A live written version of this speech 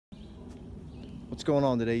What's going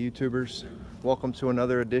on today, YouTubers? Welcome to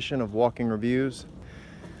another edition of Walking Reviews.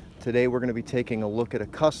 Today we're going to be taking a look at a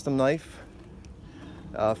custom knife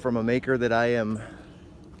from a maker that I am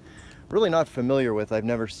really not familiar with. I've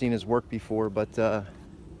never seen his work before, but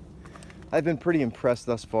I've been pretty impressed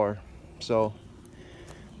thus far. So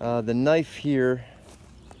the knife here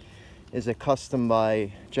is a custom by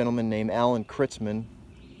a gentleman named Alan Kritzman.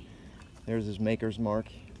 There's his maker's mark.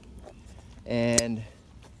 And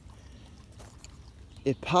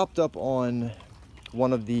it popped up on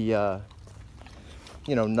one of the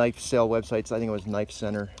knife sale websites. I think it was Knife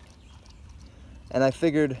Center, and I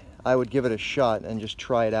figured I would give it a shot and just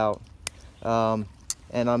try it out. And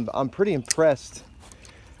I'm pretty impressed,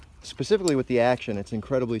 specifically with the action. It's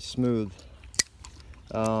incredibly smooth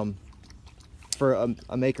for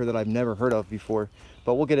a maker that I've never heard of before,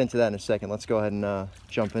 but we'll get into that in a second. Let's go ahead and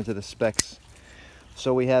jump into the specs.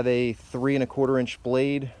 So we have a 3 1/4 inch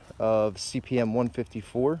blade of CPM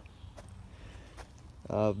 154.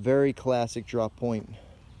 Very classic drop point.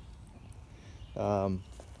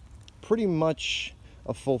 Pretty much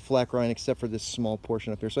a full flat grind except for this small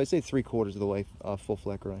portion up here. So I'd say 3/4 of the way full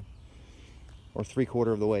flat grind. Or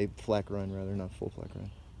 3/4 of the way flat grind, rather, not full flat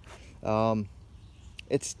grind.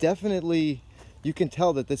 It's definitely, you can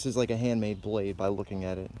tell that this is like a handmade blade by looking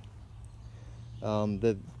at it.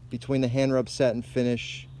 Between the hand rub satin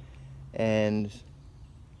finish and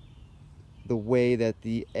the way that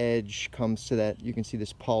the edge comes to that, you can see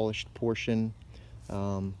this polished portion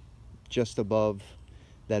just above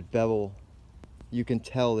that bevel. You can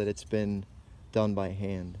tell that it's been done by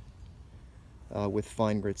hand with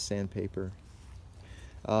fine grit sandpaper.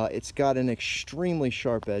 It's got an extremely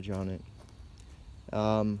sharp edge on it.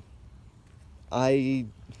 I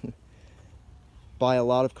buy a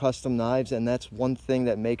lot of custom knives, and that's one thing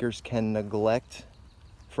that makers can neglect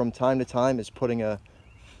from time to time, is putting a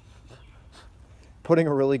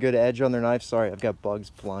really good edge on their knife. Sorry, I've got bugs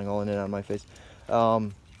flying all in and out of my face.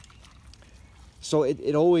 So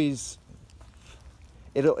it always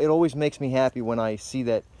makes me happy when I see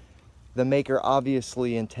that the maker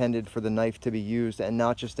obviously intended for the knife to be used and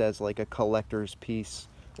not just as like a collector's piece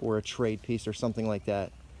or a trade piece or something like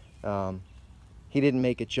that. He didn't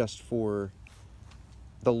make it just for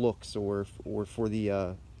the looks or for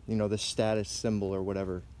the the status symbol or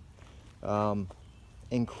whatever.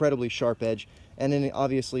 Incredibly sharp edge, and then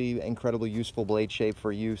obviously incredibly useful blade shape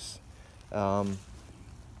for use. The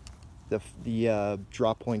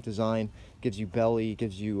drop point design gives you belly,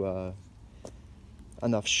 gives you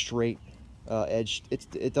enough straight edge.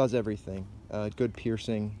 It does everything. Good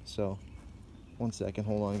piercing. So one second,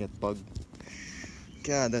 hold on, I got the bug.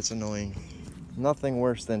 God, that's annoying. Nothing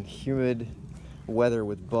worse than humid weather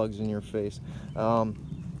with bugs in your face.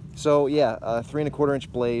 So yeah, 3 1/4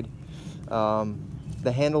 inch blade.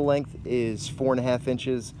 The handle length is 4.5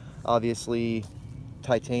 inches. Obviously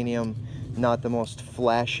titanium, not the most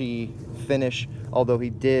flashy finish, although he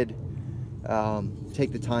did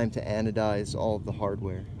take the time to anodize all of the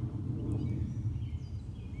hardware.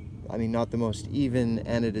 I mean, not the most even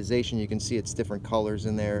anodization. You can see it's different colors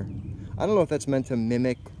in there. I don't know if that's meant to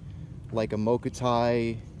mimic like a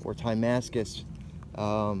Mokutai or Timascus,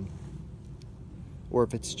 or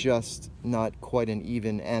if it's just not quite an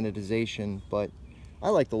even anodization, but I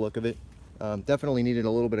like the look of it. Definitely needed a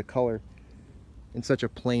little bit of color in such a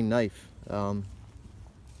plain knife.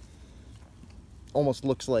 Almost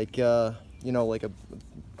looks like like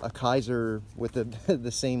a Kaiser with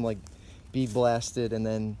the same like bead blasted and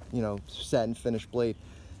then satin finished blade.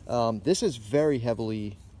 This is very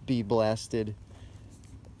heavily bead blasted,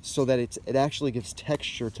 so that it actually gives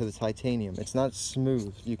texture to the titanium. It's not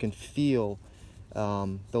smooth. You can feel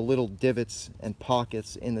the little divots and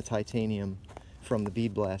pockets in the titanium from the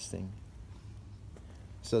bead blasting.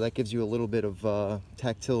 So that gives you a little bit of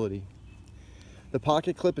tactility. The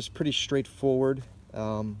pocket clip is pretty straightforward.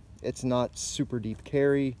 It's not super deep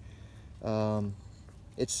carry.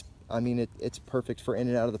 It's perfect for in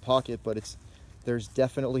and out of the pocket, but there's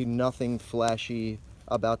definitely nothing flashy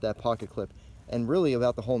about that pocket clip. And really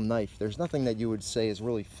about the whole knife, there's nothing that you would say is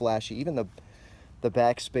really flashy. Even the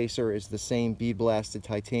back spacer is the same bead blasted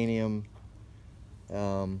titanium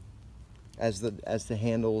as the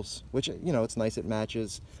handles, which it's nice, it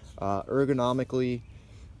matches. Ergonomically,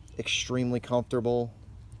 extremely comfortable.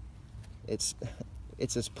 It's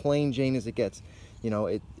as plain Jane as it gets.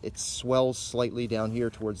 It swells slightly down here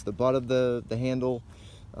towards the butt of the handle,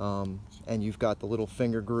 and you've got the little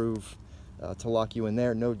finger groove to lock you in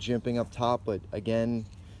there. No jimping up top, but again,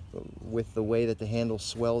 with the way that the handle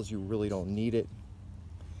swells, you really don't need it.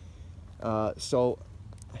 So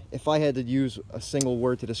if I had to use a single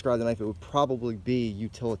word to describe the knife, it would probably be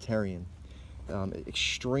utilitarian.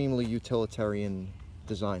 Extremely utilitarian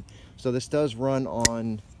design. So this does run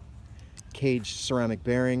on caged ceramic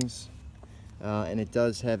bearings, and it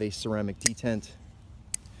does have a ceramic detent,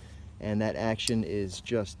 and that action is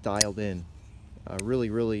just dialed in.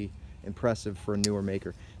 Really impressive for a newer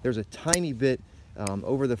maker. There's a tiny bit,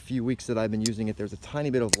 over the few weeks that I've been using it, there's a tiny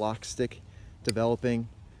bit of lock stick developing,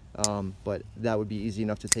 but that would be easy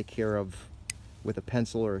enough to take care of with a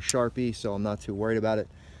pencil or a Sharpie, so I'm not too worried about it.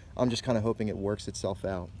 I'm just kind of hoping it works itself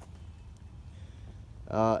out.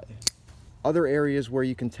 Other areas where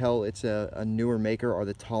you can tell it's a newer maker are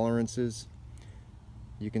the tolerances.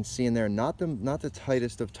 You can see in there not the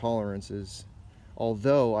tightest of tolerances,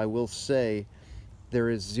 although I will say there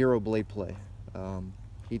is zero blade play.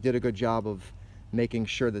 He did a good job of making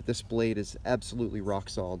sure that this blade is absolutely rock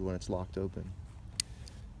solid when it's locked open.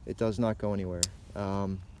 It does not go anywhere.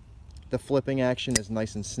 The flipping action is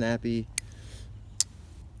nice and snappy.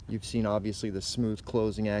 You've seen obviously the smooth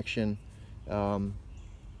closing action.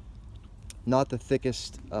 Not the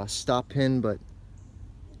thickest stop pin, but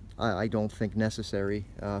I don't think necessary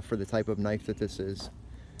for the type of knife that this is.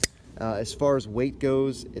 As far as weight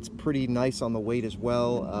goes, it's pretty nice on the weight as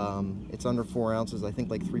well. It's under 4 ounces, I think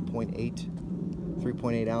like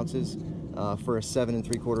 3.8 ounces for a 7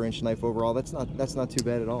 3/4 inch knife overall. That's not too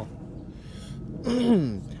bad at all.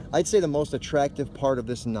 I'd say the most attractive part of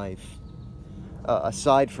this knife,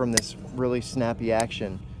 aside from this really snappy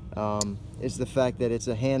action, is the fact that it's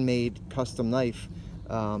a handmade custom knife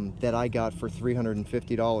that I got for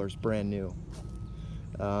 $350 brand new.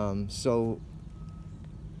 So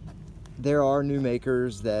there are new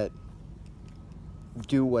makers that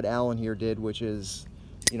do what Alan here did, which is,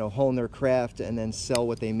 you know, hone their craft and then sell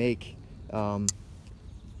what they make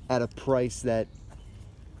at a price that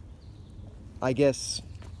I guess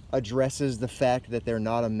addresses the fact that they're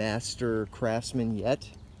not a master craftsman yet.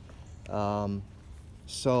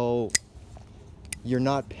 So you're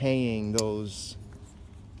not paying those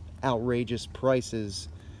outrageous prices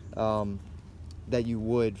that you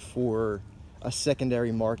would for a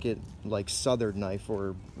secondary market like Southern Knife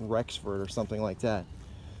or Rexford or something like that.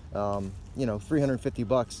 You know, 350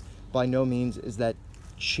 bucks by no means is that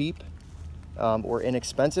cheap or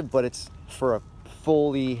inexpensive, but it's for a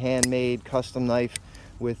fully handmade custom knife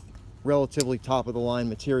with relatively top-of-the-line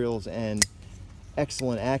materials and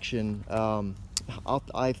excellent action.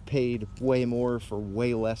 I've paid way more for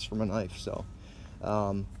way less from a knife, so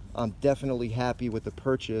I'm definitely happy with the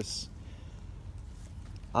purchase.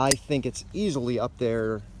 I think it's easily up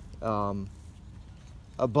there,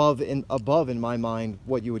 above in my mind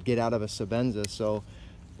what you would get out of a Sebenza, so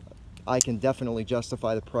I can definitely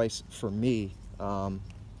justify the price for me.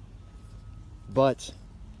 But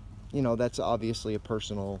you know, that's obviously a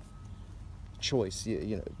personal choice.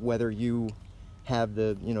 You know, whether you have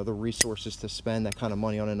the the resources to spend that kind of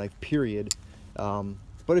money on a knife, period.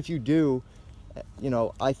 But if you do, you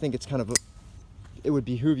know, I think it's kind of it would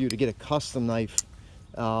behoove you to get a custom knife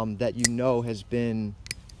that you know has been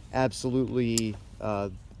absolutely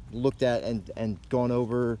looked at and gone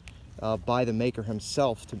over by the maker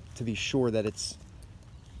himself to be sure that it's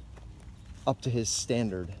up to his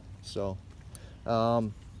standard. So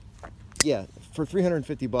yeah, for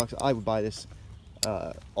 350 bucks, I would buy this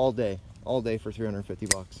all day for 350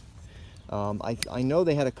 bucks. I know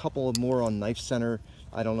they had a couple of more on Knife Center.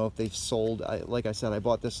 I don't know if they've sold. Like I said, I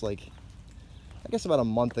bought this like, I guess about a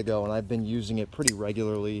month ago, and I've been using it pretty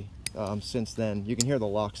regularly since then. You can hear the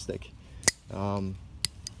lock stick.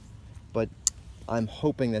 But I'm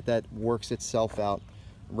hoping that that works itself out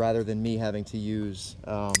rather than me having to use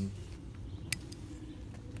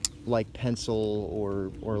like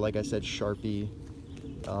pencil or like I said, Sharpie.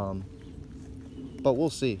 But we'll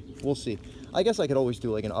see. We'll see. I guess I could always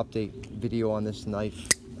do like an update video on this knife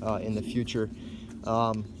in the future.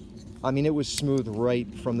 I mean, it was smooth right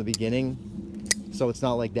from the beginning, so it's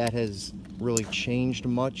not like that has really changed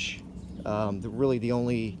much. Really, the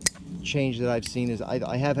only change that I've seen is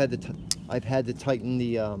I've had to tighten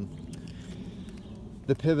the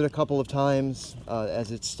pivot a couple of times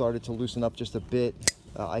as it started to loosen up just a bit.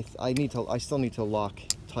 I still need to lock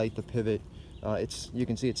tight the pivot. You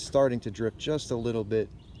can see it's starting to drift just a little bit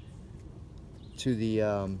to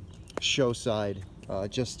the show side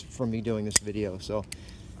just from me doing this video. So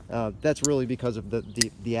that's really because of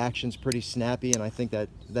the action's pretty snappy, and I think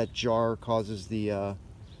that jar causes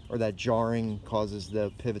or that jarring causes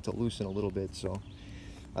the pivot to loosen a little bit. So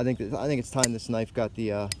I think it's time this knife got the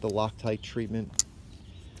Loctite treatment.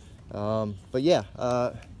 But yeah,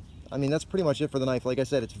 I mean, that's pretty much it for the knife. Like I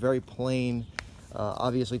said, it's very plain.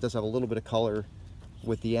 Obviously, it does have a little bit of color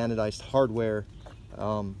with the anodized hardware,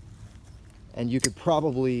 and you could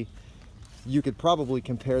probably you could probably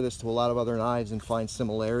compare this to a lot of other knives and find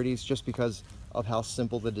similarities just because of how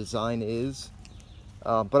simple the design is.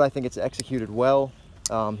 But I think it's executed well.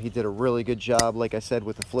 He did a really good job, like I said,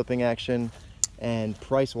 with the flipping action, and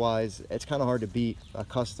price-wise, it's kind of hard to beat a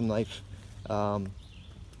custom knife,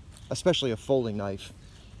 especially a folding knife,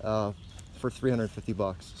 for 350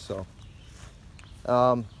 bucks. So,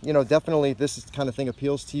 you know, definitely this kind of thing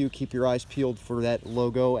appeals to you. Keep your eyes peeled for that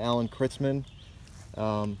logo, Alan Kritzman.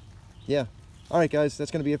 Yeah. All right, guys, that's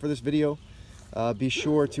going to be it for this video. Be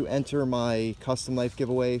sure to enter my custom knife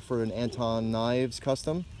giveaway for an Anton Knives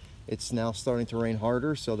custom. It's now starting to rain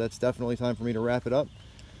harder, so that's definitely time for me to wrap it up.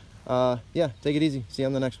 Yeah, take it easy. See you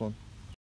on the next one.